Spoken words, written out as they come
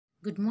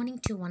Good morning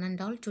to one and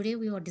all. Today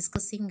we are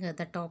discussing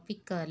the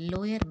topic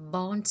lower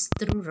bounds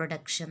through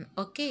reduction.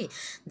 Okay,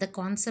 the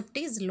concept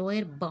is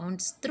lower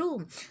bounds through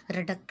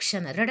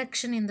reduction.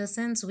 Reduction in the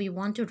sense we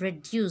want to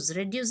reduce.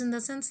 Reduce in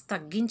the sense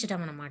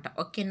తగ్గించడం అన్నమాట.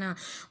 Okay, na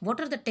what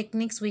are the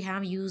techniques we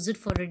have used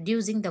for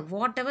reducing the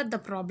whatever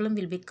the problem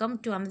will become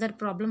to another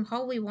problem?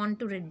 How we want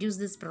to reduce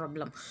this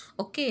problem?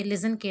 Okay,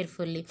 listen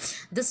carefully.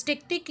 This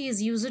technique is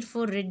used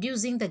for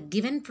reducing the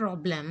given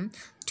problem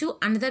to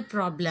another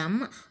problem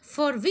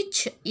for which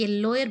a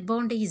lower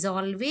bound is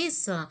always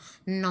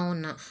known.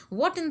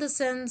 What in the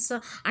sense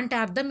అంటే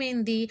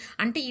అర్థమైంది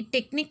అంటే ఈ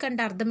technique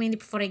అంటే అర్థమైంది.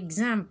 For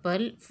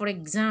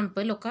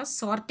example ఒక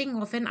sorting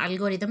of N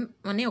algorithm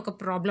అనే ఒక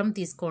problem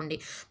తీసుకోండి.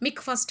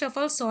 మీకు first of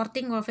all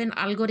sorting of N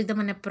algorithm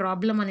అనే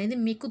ప్రాబ్లం అనేది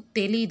మీకు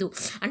తెలీదు.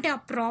 అంటే ఆ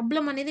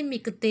ప్రాబ్లం అనేది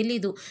మీకు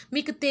తెలీదు.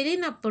 మీకు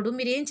తెలియనప్పుడు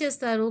మీరు ఏం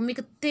చేస్తారు,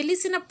 మీకు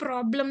తెలిసిన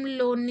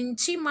ప్రాబ్లంలో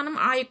నుంచి మనం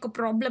ఆ యొక్క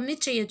ప్రాబ్లమ్ని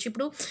చేయొచ్చు.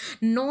 ఇప్పుడు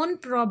నోన్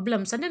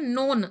ప్రాబ్లమ్స్ అంటే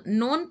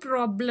నోన్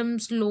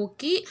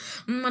ప్రాబ్లమ్స్లోకి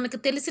మనకు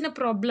తెలిసిన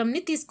ప్రాబ్లమ్ని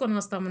తీసుకొని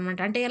వస్తాం అనమాట.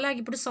 అంటే ఎలా,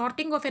 ఇప్పుడు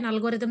సార్టింగ్ ఆఫ్ ఎన్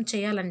అల్గోరిథం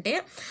చేయాలంటే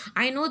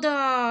I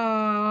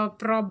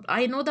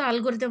know the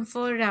algorithm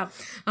for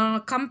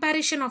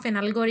comparison of N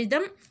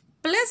algorithm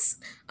plus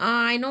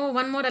I know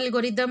one more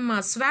algorithm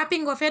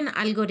swapping of N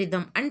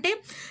algorithm. అంటే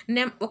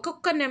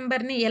ఒక్కొక్క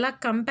నెంబర్ని ఎలా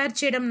కంపేర్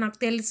చేయడం నాకు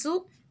తెలుసు.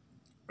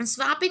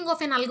 స్వాపింగ్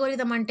ఆఫ్ ఎన్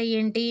అల్గోరిథం అంటే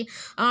ఏంటి,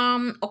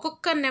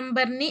 ఒక్కొక్క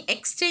నెంబర్ని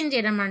ఎక్స్చేంజ్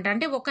చేయడం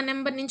అంటే ఒక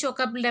నెంబర్ నుంచి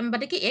ఒక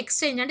నెంబర్కి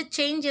ఎక్స్చేంజ్ అంటే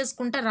చేంజ్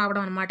చేసుకుంటూ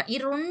రావడం అనమాట. ఈ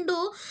రెండు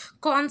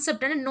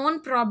కాన్సెప్ట్ అంటే నోన్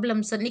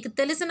ప్రాబ్లమ్స్, నీకు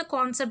తెలిసిన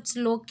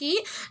కాన్సెప్ట్స్లోకి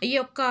ఈ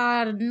యొక్క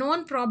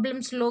నోన్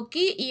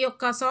ప్రాబ్లమ్స్లోకి ఈ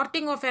యొక్క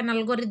సార్టింగ్ ఆఫ్ ఎన్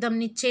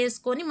అల్గోరిథంని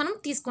చేసుకొని మనం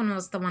తీసుకొని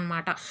వస్తాం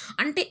అనమాట.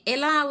 అంటే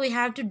ఎలా we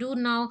have to do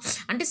now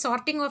అంటే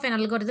సార్టింగ్ ఆఫ్ ఎన్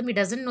అల్గోరిథం ఈ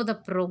doesn't know the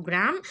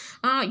programme.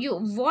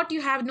 What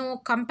you have no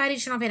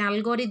comparison of N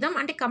algorithm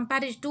అంటే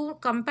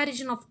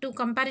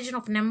comparison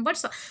of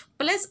numbers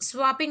plus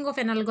swapping of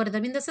an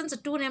algorithm. In the sense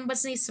two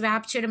numbers ని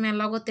swap చేయడం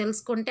ఎలాగో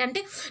తెలుసుకుంటే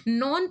అంటే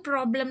known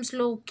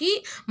ప్రాబ్లమ్స్లోకి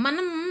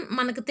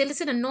మనకు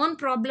తెలిసిన known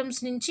problems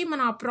నుంచి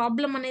మనం ఆ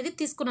ప్రాబ్లం అనేది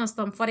తీసుకుని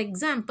వస్తాం. For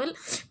example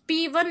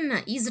P1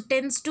 is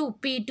tends to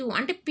P2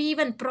 అంటే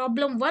P1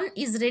 problem 1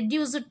 is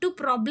reduced to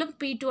problem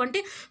P2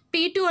 అంటే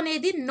P2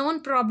 అనేది నోన్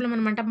ప్రాబ్లం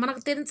అనమాట.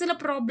 మనకు తెలిసిన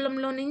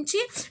ప్రాబ్లంలో నుంచి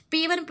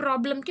P1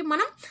 ప్రాబ్లంకి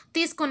మనం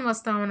తీసుకొని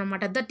వస్తాం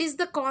అనమాట. That is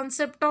the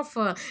concept of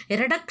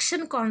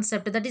reduction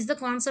concept. That is the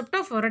concept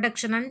of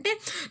reduction అంటే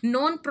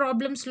నోన్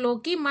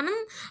ప్రాబ్లమ్స్లోకి మనం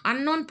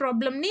అన్నోన్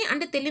ప్రాబ్లమ్ని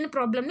అంటే తెలియని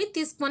ప్రాబ్లమ్ని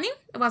తీసుకొని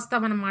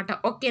వస్తామన్నమాట.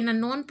 ఓకేనా,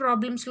 నోన్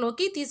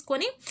ప్రాబ్లమ్స్లోకి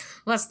తీసుకొని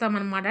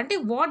వస్తామన్నమాట. అంటే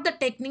what the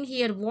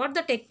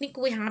technique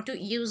we have to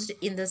used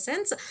in the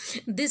sense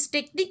this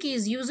technique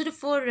is used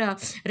for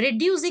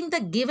reducing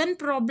the given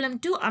problem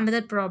to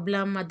another problem.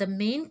 The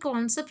main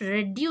concept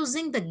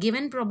reducing the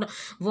given problem,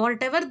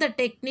 whatever the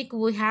technique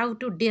we have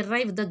to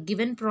derive the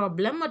given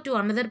problem to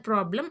another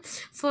problem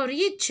for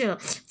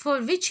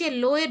which a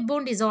lower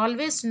bound is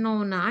always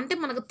known. అంటే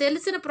మనకు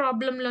తెలిసిన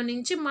ప్రాబ్లంలో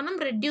నుంచి మనం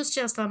reduce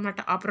చేస్తాం అన్నమాట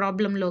ఆ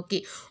ప్రాబ్లంలోకి.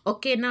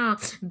 ఓకేనా,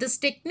 this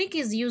technique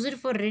is used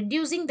for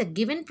reducing the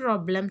given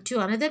problem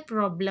to another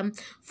problem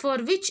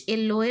for which A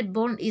lower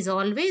bound is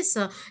always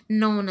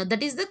known.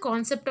 That is the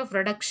concept of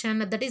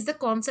reduction. That is the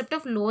concept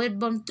of lower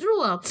bound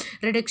through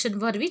reduction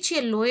for which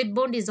a lower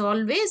bound is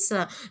always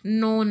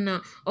known.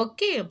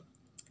 Okay,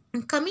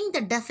 coming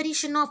the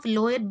definition of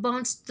lower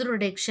bounds through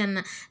reduction,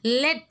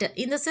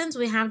 in the sense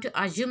we have to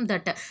assume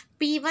that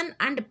P1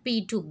 and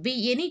P2 be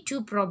any two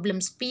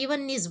problems.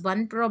 P1 is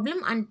one problem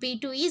and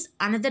P2 is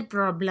another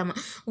problem.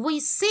 We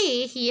say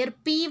here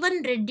P1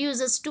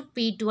 reduces to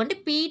P2 అంటే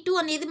P2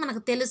 అనేది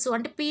మనకు తెలుసు.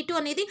 అంటే P2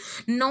 అనేది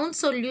known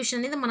solution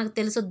అనేది మనకు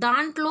తెలుసు.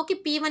 దాంట్లోకి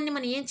P1ని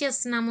మనం ఏం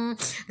చేస్తున్నాము,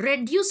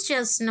 రెడ్యూస్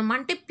చేస్తున్నాము.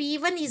 అంటే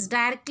P1 is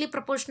directly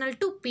proportional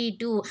to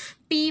P2.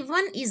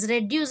 P1 is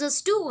reduces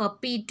to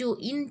P2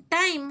 in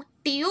time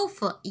T of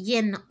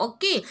n.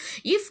 Okay,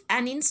 if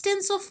an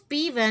instance of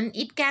P1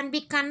 it can be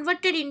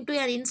converted into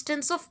an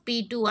instance of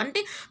P2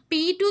 అంటే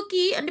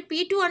P2కి అంటే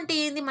P2 అంటే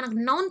ఏంది, మనకు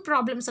noun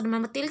problems అని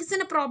మనకు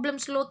తెలిసిన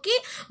ప్రాబ్లమ్స్లోకి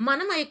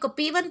మనం ఆ యొక్క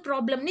P1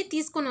 ప్రాబ్లమ్ని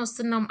తీసుకొని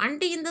వస్తున్నాం.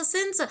 అంటే in the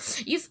sense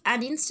if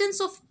an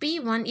instance of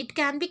P1 it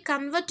can be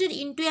converted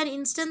into an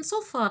instance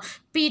of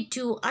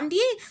P2 and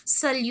a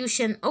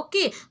solution.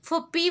 Okay, for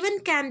P1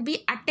 can be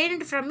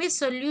attained from a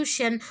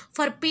solution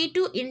for P2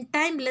 in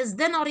time less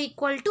than or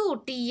equal to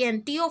T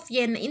of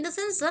n. In the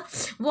sense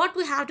what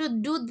we have to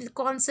do the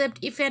concept,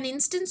 if an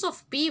instance of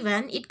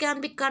P1 it can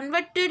be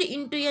converted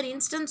into an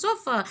instance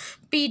of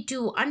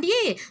P2 and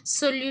a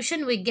solution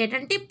we get.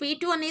 అంటే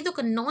P2 అనేది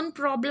ఒక non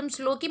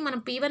ప్రాబ్లమ్స్లోకి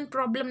మనం P1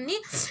 ప్రాబ్లమ్ని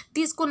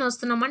తీసుకొని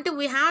వస్తున్నాం. అంటే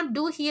we have to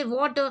do here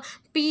what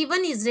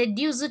P1 is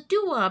reduced to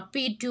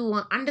P2.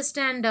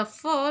 Understand,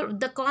 for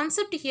the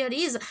concept here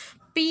is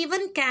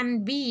P1 can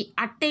be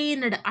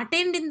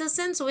attained in the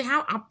sense we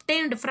have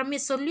obtained from a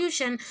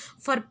solution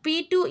for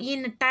P2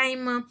 in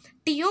time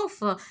T of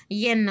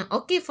n.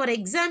 Okay, for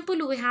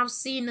example we have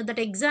seen that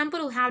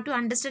example we have to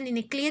understand in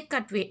a clear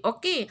cut way.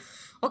 Okay,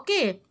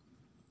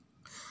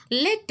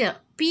 let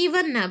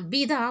P1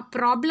 be the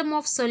problem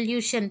of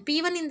solution.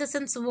 P1 in the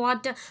sense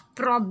what?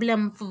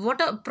 Problem. What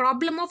a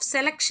problem of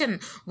selection.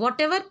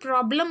 Whatever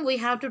problem we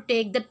have to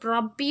take, that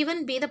P1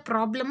 be the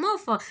problem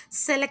of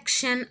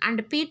selection and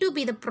P2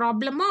 be the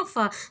problem of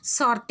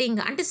sorting.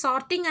 అంటే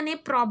sorting అనే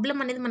problem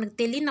అనేది మనకు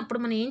తెలియనప్పుడు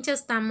మనం ఏం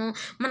చేస్తాము,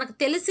 మనకు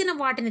తెలిసిన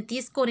వాటిని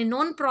తీసుకొని,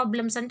 నోన్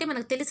ప్రాబ్లమ్స్ అంటే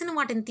మనకు తెలిసిన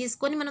వాటిని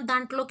తీసుకొని మనం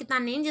దాంట్లోకి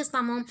దాన్ని ఏం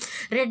చేస్తాము,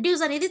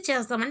 రెడ్యూస్ అనేది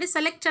చేస్తాం, అంటే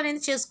సెలెక్ట్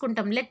అనేది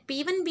చేసుకుంటాం. Let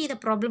P1 be the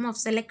problem of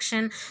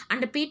selection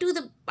and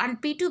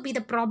P2 be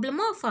the problem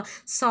of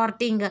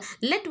sorting.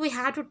 Let we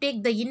have to take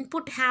the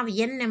input have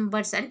n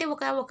numbers. అంటే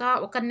ఒక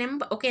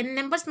n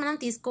నెంబర్స్ మనం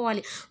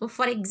తీసుకోవాలి.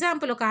 ఫర్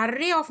ఎగ్జాంపుల్ ఒక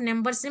అర్రే ఆఫ్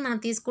నెంబర్స్ని మనం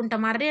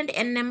తీసుకుంటాం. Array అంటే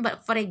n number.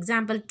 For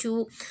example 2,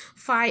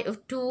 5,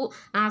 2,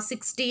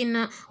 16,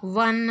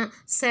 1,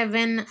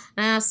 7,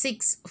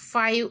 6,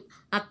 5,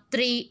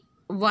 3,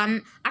 1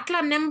 అట్లా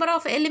number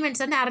of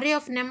elements అంటే array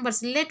of numbers.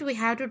 Let we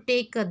have to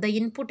take the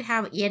input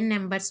have an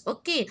numbers.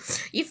 Okay,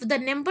 if the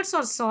numbers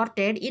are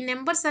sorted, ఈ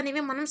numbers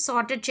అనేవి మనం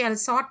sorted చేయాలి.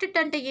 Sorted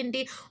అంటే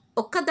ఏంటి,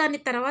 ఒక్కదాని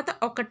తర్వాత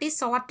ఒకటి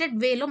సార్టెడ్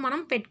వేలో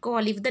మనం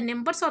పెట్టుకోవాలి. If the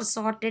numbers are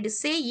sorted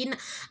say in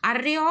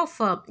array of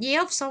A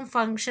of sum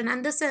function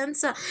and the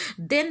sense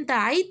then the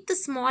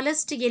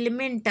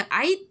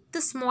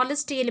ith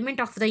smallest element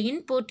of the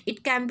input, it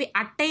can be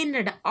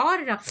attained or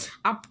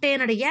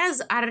obtained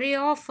as array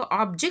of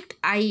object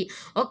I.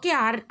 Okay,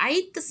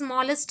 ith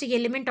smallest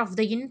element of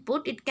the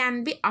input, it can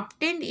be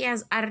obtained as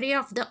array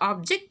of the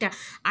object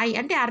I.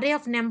 అంటే array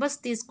of numbers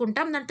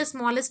తీసుకుంటాం, దాంట్లో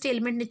smallest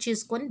ఎలిమెంట్ని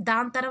చూసుకొని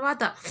దాని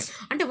తర్వాత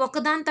అంటే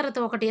ఒకదాని తర్వాత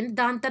ఒకటి,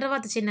 దాని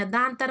తర్వాత చిన్న,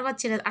 దాని తర్వాత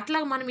చిన్నది,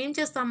 అట్లా మనం ఏం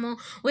చేస్తాము,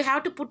 we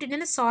have to put it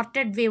in a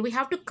sorted way, we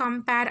have to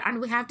compare and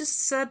we have to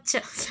search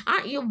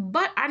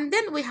and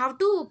then we have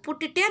to put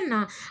it in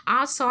a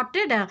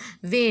sorted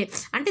way.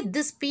 And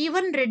this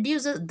P1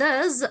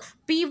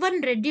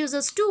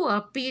 reduces to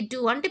P2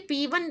 and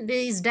P1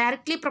 is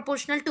directly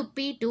proportional to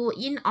P2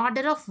 in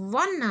order of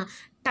one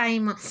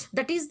time.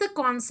 That is the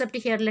concept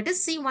here. Let us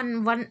see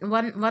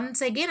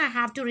once again. I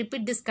have to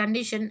repeat this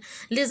condition.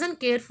 Listen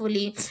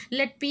carefully.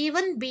 Let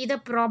P1 be the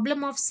problem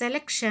of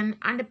selection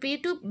and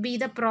P2 be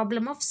the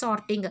problem of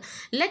sorting.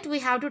 Let we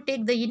have to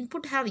take the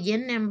input have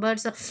n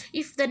numbers.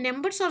 If the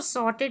numbers are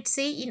sorted,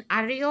 say in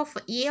array of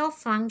a of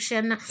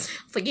function,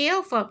 for a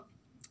of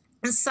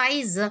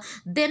size,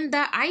 then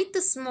the ith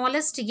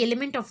smallest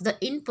element of the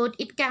input,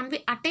 it can be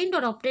attained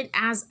or obtained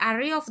as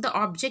array of the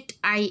object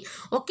I.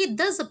 Okay,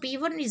 thus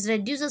P1 is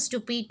reduces to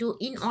P2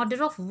 in order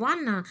of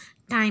one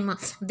time.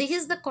 This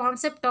is the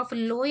concept of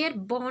lower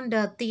bound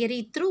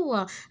theory through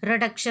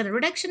reduction.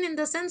 Reduction in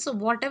the sense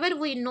whatever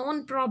we known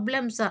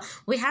problems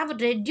we have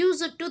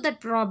reduced to that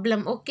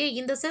problem. Okay,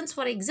 in the sense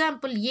for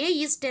example A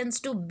is tends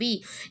to B,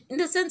 in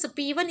the sense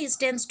P1 is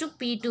tends to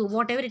P2,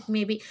 whatever it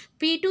may be.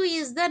 P2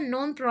 is the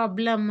known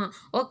problem.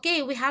 Okay,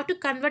 we have to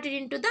convert it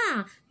into the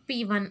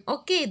P1.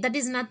 Okay, that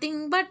is nothing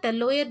but a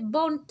lower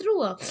bound through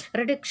a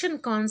reduction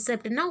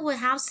concept. Now we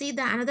have see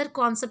the another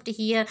concept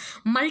here,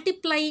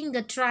 multiplying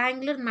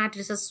triangular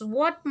matrices.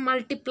 What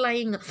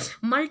multiplying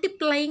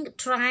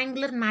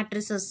triangular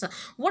matrices?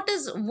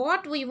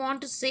 What we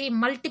want to say,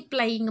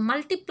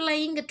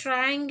 multiplying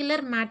triangular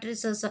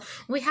matrices.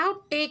 We have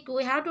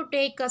to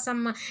take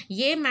some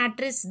A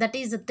matrix, that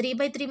is a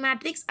 3x3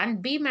 matrix,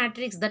 and B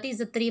matrix, that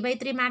is a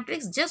 3x3 matrix.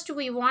 Just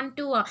we want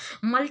to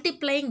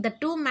multiplying the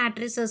two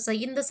matrices.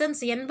 In the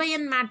sense n by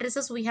n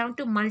matrices we have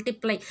to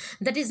multiply.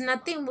 That is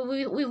nothing,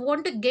 we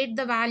want to get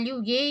the value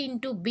A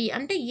into B,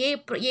 and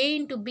A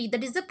into B,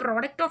 that is the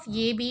product of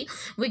AB.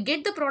 We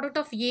get the product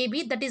of AB,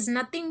 that is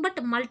nothing but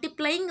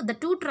multiplying the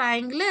two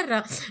triangular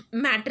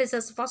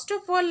matrices. First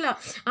of all,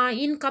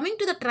 in coming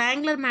to the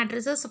triangular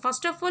matrices,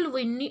 first of all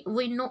we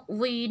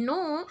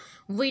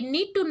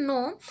need to know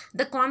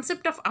the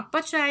concept of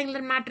upper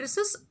triangular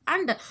matrices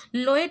and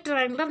lower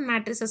triangular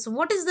matrices.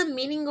 What is the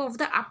meaning of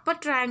the upper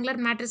triangular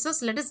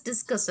matrices? Let us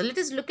discuss. So let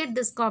us look at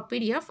this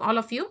PDF, all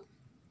of you.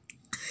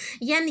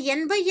 An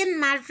n by n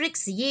matrix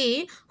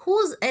A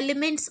whose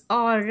elements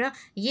are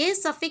A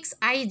suffix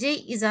ij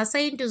is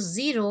assigned to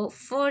 0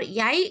 for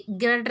I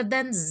greater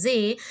than Z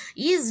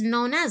is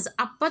known as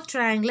upper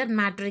triangular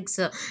matrix.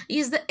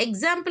 Is the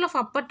example of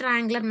upper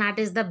triangular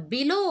matrix. The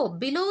below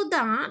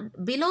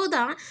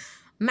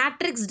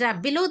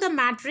the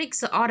matrix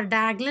or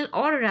diagonal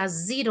or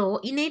 0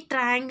 in a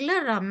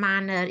triangular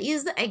manner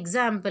is the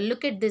example.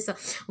 Look at this.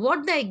 What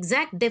the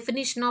exact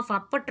definition of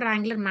upper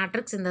triangular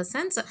matrix? In the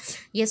sense,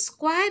 a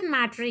square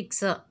matrix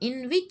in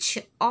which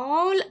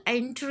all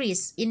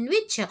entries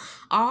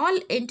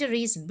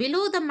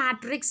below the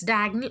matrix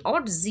diagonal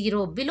or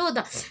 0, below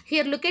the,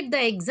 here look at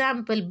the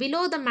example,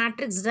 below the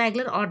matrix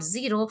diagonal or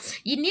 0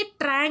 in a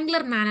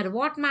triangular manner.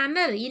 What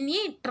manner? In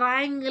a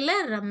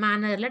triangular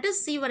manner. Let us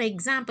see one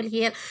example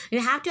here.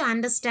 You have to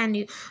understand,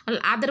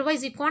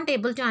 otherwise you can't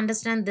able to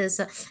understand this.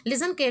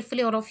 Listen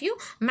carefully, all of you.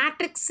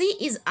 Matrix C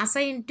is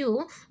assigned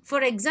to,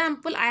 for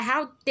example, I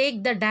have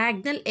take the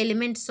diagonal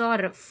elements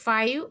are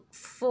 5,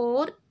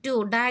 4,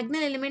 2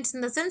 diagonal elements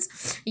in the sense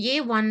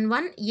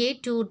a11,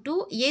 a22,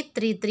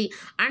 a33,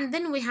 and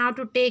then we have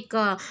to take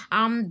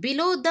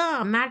below the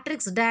matrix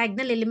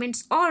diagonal elements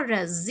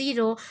are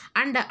 0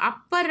 and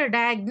upper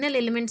diagonal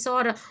elements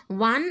are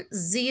 1,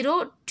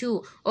 0,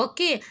 2.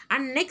 Okay,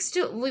 and next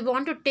we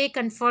want to take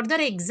and further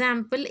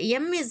example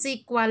m is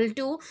equal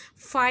to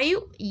 5,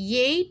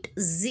 8,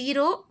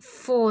 0,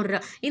 4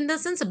 in the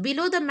sense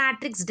below the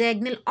matrix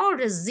diagonal or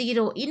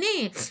 0 in a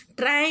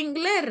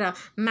triangular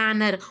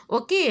manner.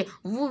 Okay,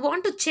 we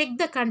want to check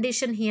the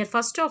condition here.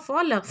 First of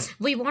all,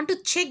 we want to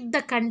check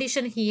the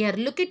condition here.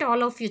 Look at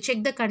all of you,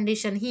 check the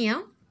condition here.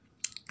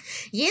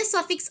 A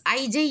suffix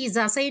ij is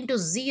assigned to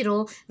 0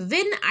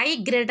 when I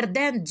greater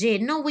than j.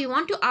 Now we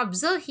want to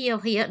observe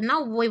here. Now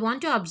we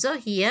want to observe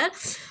here.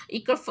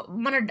 ఇక్కడ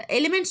మన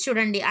elements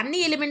చూడండి, అన్ని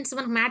elements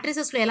మనకు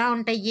మ్యాట్రిసెస్లో ఎలా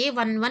ఉంటాయి?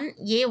 a11,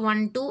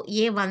 a12,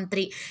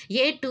 a13,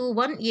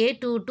 a21,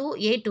 a22,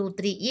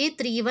 a23,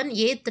 a31,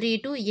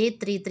 a32,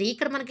 a33.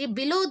 ఇక్కడ మనకి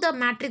below the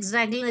matrix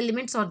diagonal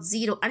elements are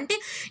 0 అంటే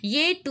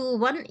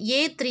a21,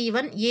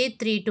 a31,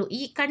 a32.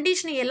 ఈ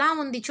కండిషన్ ఎలా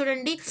ఉంది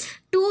చూడండి.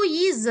 2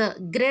 ఈజ్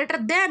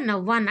గ్రేటర్ దాన్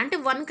 1 అంటే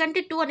 1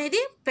 కంటే 2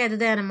 అనేది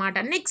పెద్దదే అనమాట.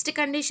 Next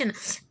condition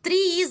 3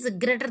 is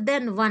greater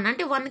than 1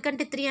 అంటే 1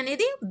 కంటే 3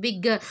 అనేది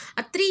బిగ్.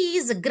 3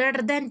 ఈజ్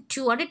గ్రేటర్ దాన్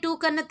 2 అంటే 2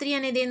 కన్నా 3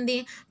 అనేది ఏంది?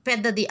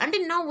 పెద్దది. అంటే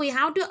now we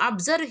have to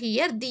observe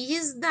here this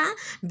is the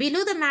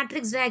below the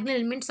matrix diagonal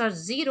elements are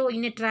 0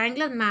 in a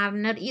triangular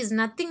manner is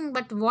nothing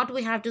but what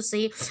we have to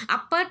say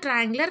upper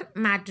triangular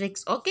matrix.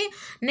 Okay,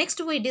 next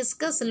we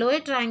discuss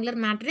lower triangular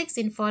matrix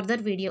in further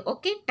video.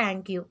 Okay,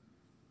 thank you.